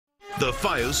The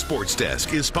Fios Sports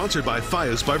Desk is sponsored by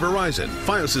Fios by Verizon.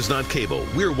 Fios is not cable.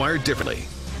 We're wired differently.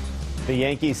 The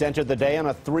Yankees entered the day on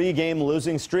a 3-game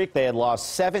losing streak. They had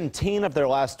lost 17 of their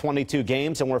last 22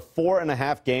 games and were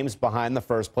 4.5 games behind the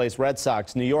first-place Red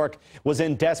Sox. New York was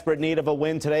in desperate need of a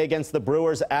win today against the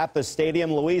Brewers at the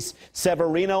stadium. Luis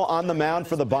Severino on the mound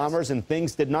for the Bombers, and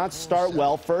things did not start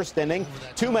well. First inning,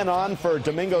 2 men on for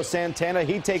Domingo Santana.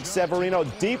 He takes Severino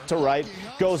deep to right,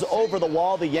 goes over the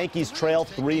wall. The Yankees trail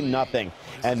 3-0.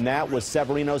 And that was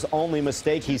Severino's only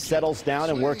mistake. He settles down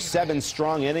and works 7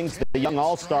 strong innings. The young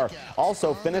all-star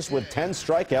also finished with 10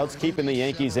 strikeouts, keeping the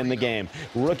Yankees in the game.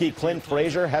 Rookie Clint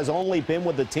Frazier has only been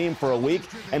with the team for a week,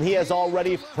 and he has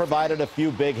already provided a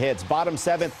few big hits. Bottom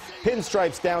 7th,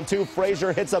 pinstripes down 2.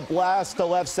 Frazier hits a blast to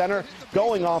left center,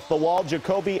 going off the wall.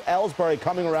 Jacoby Ellsbury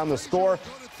coming around the score.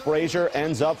 Frazier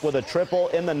ends up with a triple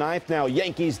in the 9th. Now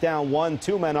Yankees down 1,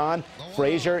 2 men on.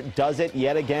 Frazier does it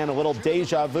yet again. A little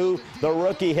deja vu. The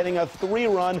rookie hitting a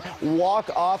 3-run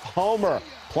walk-off homer,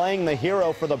 playing the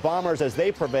hero for the Bombers as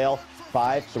they prevail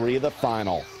 5-3 the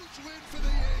final.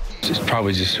 Just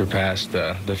probably just surpassed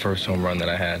the first home run that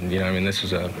I had. You know, I mean, this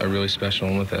was a really special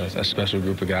one with a special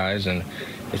group of guys, and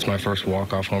it's my first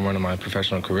walk-off home run in my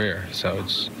professional career. So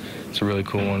it's a really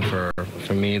cool one for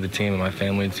me, the team, and my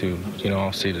family to, you know,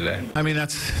 all see today. I mean,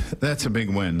 that's a big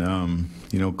win.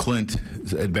 You know, Clint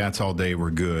at-bats all day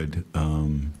were good.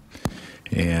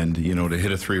 And, you know, to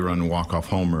hit a 3-run walk-off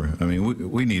homer, I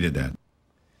mean, we needed that.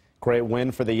 Great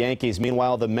win for the Yankees.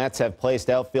 Meanwhile, the Mets have placed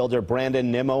outfielder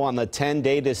Brandon Nimmo on the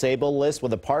 10-day disabled list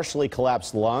with a partially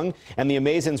collapsed lung. And the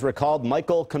Amazons recalled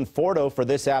Michael Conforto for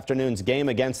this afternoon's game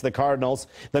against the Cardinals.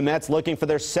 The Mets looking for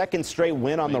their 2nd straight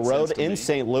win on the road in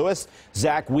St. Louis.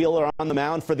 Zach Wheeler on the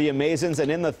mound for the Amazons.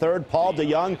 And in the 3rd, Paul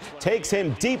DeJong takes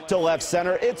him deep to left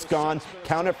center. It's gone.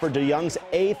 Counted for DeJong's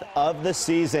 8th of the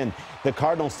season. The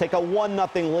Cardinals take a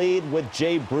 1-0 lead with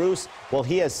Jay Bruce. Well,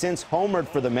 he has since homered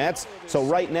for the Mets. So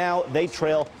right now they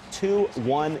trail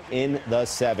 2-1 in the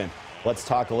 7th. Let's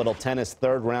talk a little tennis.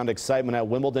 3rd round excitement at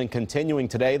Wimbledon continuing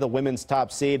today. The women's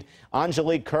top seed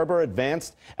Angelique Kerber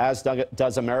advanced, as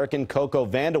does American Coco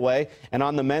Vandeweghe. And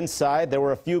on the men's side, there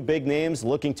were a few big names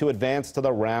looking to advance to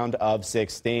the round of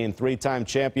 16. 3-time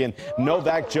champion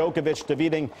Novak Djokovic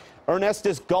defeating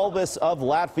Ernestis Gulbis of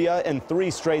Latvia in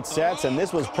 3 straight sets, and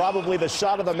this was probably the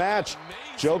shot of the match.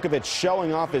 Djokovic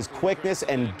showing off his quickness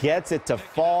and gets it to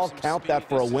fall. Count that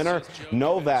for a winner.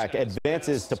 Novak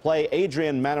advances to play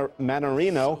Adrian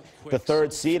Mannarino, the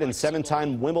 3rd seed, and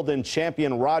 7-time Wimbledon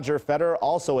champion Roger Federer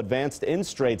also advanced in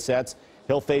straight sets.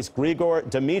 He'll face Grigor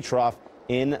Dimitrov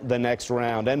in the next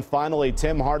round. And finally,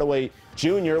 Tim Hardaway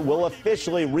Jr. will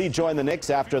officially rejoin the Knicks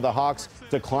after the Hawks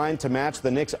declined to match the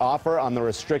Knicks' offer on the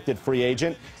restricted free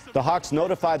agent. The Hawks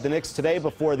notified the Knicks today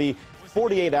before the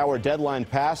 48-hour deadline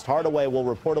passed. Hardaway will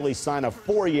reportedly sign a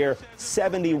 4-year,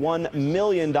 $71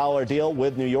 million deal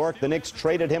with New York. The Knicks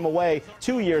traded him away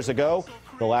 2 years ago.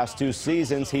 The last 2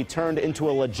 seasons, he turned into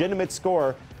a legitimate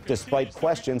scorer despite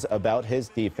questions about his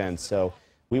defense. So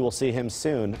we will see him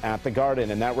soon at the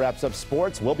Garden. And that wraps up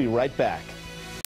sports. We'll be right back.